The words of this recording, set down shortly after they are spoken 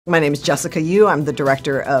My name is Jessica Yu. I'm the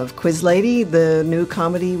director of Quiz Lady, the new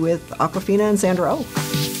comedy with Awkwafina and Sandra Oh.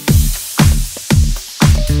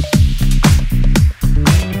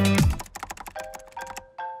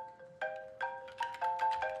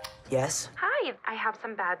 Yes? Hi, I have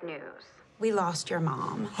some bad news. We lost your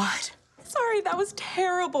mom. What? Sorry, that was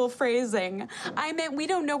terrible phrasing. I meant we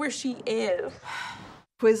don't know where she is.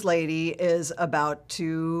 Quiz Lady is about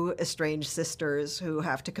two estranged sisters who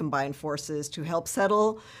have to combine forces to help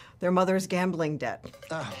settle their mother's gambling debt.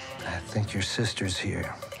 Oh, I think your sister's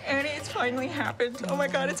here. Annie, it's finally happened. Oh my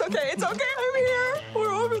God, it's okay, I'm here.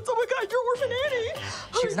 We're orphans. Oh my God, you're Orphan Annie.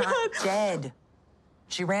 She's not dead.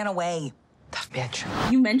 She ran away. That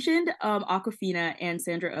bitch. You mentioned Awkwafina and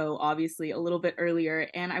Sandra Oh, obviously, a little bit earlier,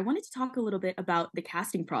 and I wanted to talk a little bit about the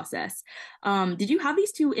casting process. Did you have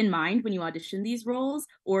these two in mind when you auditioned these roles,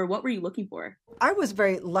 or what were you looking for? I was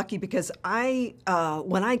very lucky because when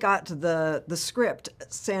I got the script,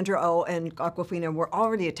 Sandra Oh and Awkwafina were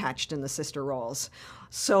already attached in the sister roles.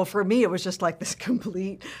 So for me, it was just like this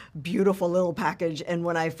complete, beautiful little package. And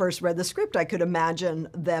when I first read the script, I could imagine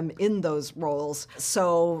them in those roles.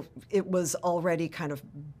 So it was already kind of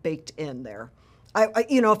baked in there.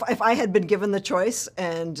 If I had been given the choice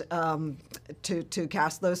and to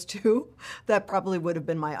cast those two, that probably would have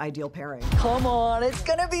been my ideal pairing. Come on, it's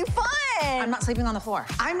gonna be fun. I'm not sleeping on the floor.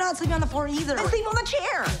 I'm not sleeping on the floor either. I sleep on the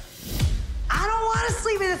chair. I don't want to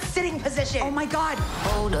sleep in a sitting position. Oh my God.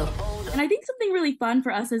 Hold up. And I think something really fun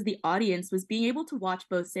for us as the audience was being able to watch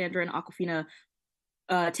both Sandra and Awkwafina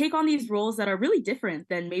take on these roles that are really different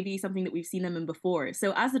than maybe something that we've seen them in before.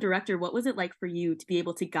 So as the director, what was it like for you to be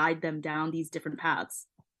able to guide them down these different paths?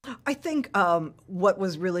 I think what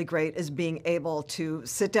was really great is being able to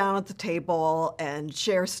sit down at the table and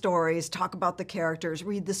share stories, talk about the characters,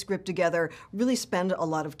 read the script together, really spend a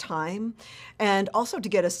lot of time, and also to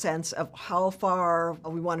get a sense of how far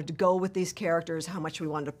we wanted to go with these characters, how much we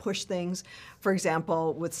wanted to push things. For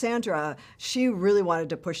example, with Sandra, she really wanted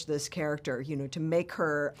to push this character, to make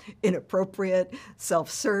her inappropriate,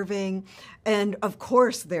 self-serving, and of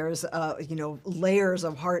course there's, layers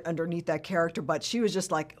of heart underneath that character, but she was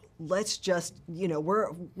just like, let's just,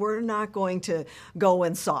 we're not going to go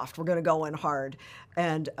in soft. We're going to go in hard.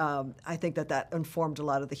 And I think that informed a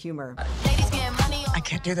lot of the humor. I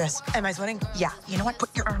can't do this. Am I sweating? Yeah. You know what?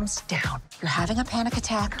 Put your arms down. You're having a panic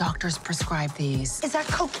attack. Doctors prescribe these. Is that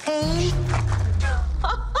cocaine?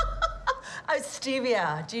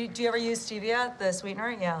 Stevia. Do you ever use stevia, the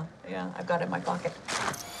sweetener? Yeah, I've got it in my pocket.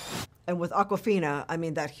 And with Awkwafina, I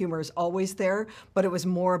mean, that humor is always there, but it was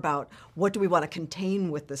more about what do we want to contain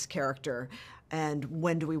with this character and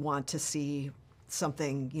when do we want to see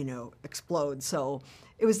something, explode. So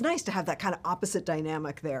it was nice to have that kind of opposite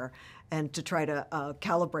dynamic there and to try to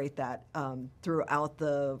calibrate that throughout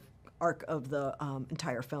the arc of the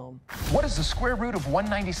entire film. What is the square root of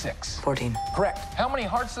 196? 14. Correct. How many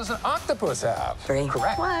hearts does an octopus have? 3.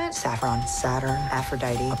 Correct. What? Saffron, Saturn,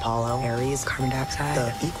 Aphrodite, Apollo, Aries, carbon dioxide,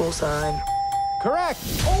 the equal sign. Correct.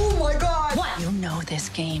 Oh my God! What? You know this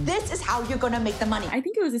game. This is how you're gonna make the money. I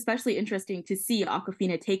think it was especially interesting to see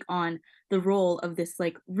Awkwafina take on the role of this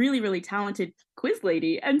really, really talented quiz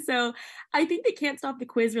lady. And so I think that Can't Stop the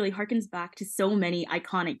Quiz really harkens back to so many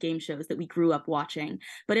iconic game shows that we grew up watching,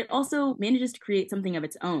 but it also manages to create something of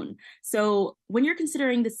its own. So when you're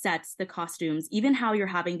considering the sets, the costumes, even how you're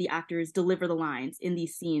having the actors deliver the lines in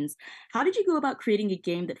these scenes, how did you go about creating a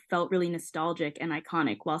game that felt really nostalgic and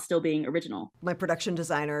iconic while still being original? My production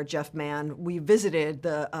designer, Jeff Mann, we visited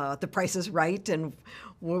the Price is Right and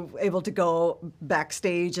were able to go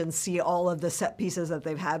backstage and see all of the set pieces that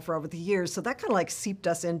they've had for over the years. So that kind of like seeped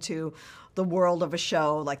us into the world of a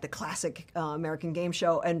show, like the classic American game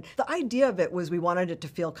show. And the idea of it was we wanted it to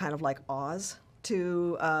feel kind of like Oz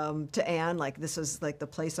to Anne, like this is like the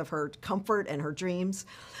place of her comfort and her dreams.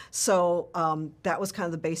 So that was kind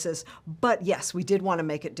of the basis. But yes, we did want to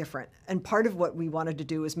make it different. And part of what we wanted to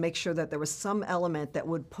do is make sure that there was some element that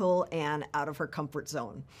would pull Anne out of her comfort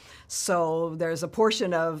zone. So there's a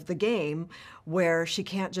portion of the game where she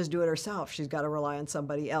can't just do it herself. She's got to rely on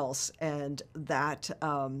somebody else. And that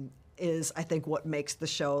is, I think, what makes the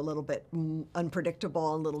show a little bit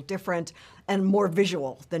unpredictable, a little different, and more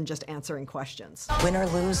visual than just answering questions. Win or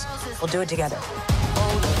lose, we'll do it together.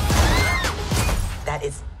 That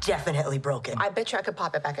is definitely broken. I bet you I could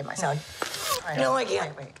pop it back in myself. No, I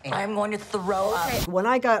can't. Wait. I'm going to throw up. When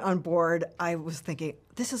I got on board, I was thinking,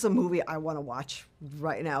 this is a movie I want to watch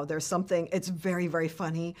right now. There's something, it's very, very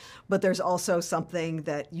funny, but there's also something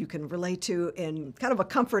that you can relate to in kind of a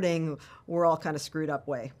comforting, we're all kind of screwed up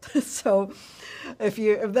way. So if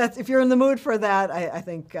you're in the mood for that, I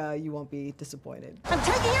think you won't be disappointed. I'm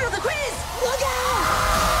taking you to the quiz! Look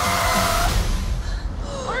out!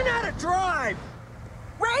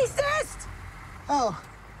 Racist! Oh,